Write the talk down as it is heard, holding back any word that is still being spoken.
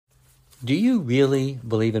Do you really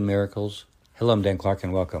believe in miracles? Hello, I'm Dan Clark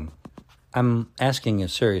and welcome. I'm asking a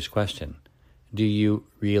serious question. Do you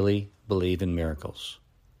really believe in miracles?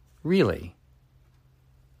 Really?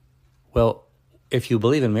 Well, if you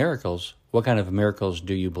believe in miracles, what kind of miracles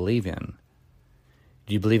do you believe in?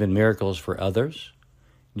 Do you believe in miracles for others?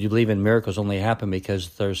 Do you believe in miracles only happen because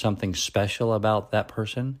there's something special about that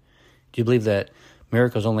person? Do you believe that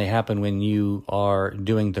miracles only happen when you are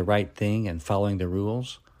doing the right thing and following the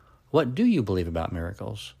rules? What do you believe about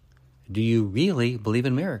miracles? Do you really believe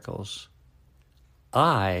in miracles?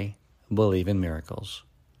 I believe in miracles,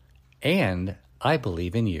 and I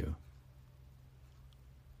believe in you.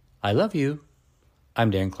 I love you.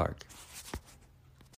 I'm Dan Clark.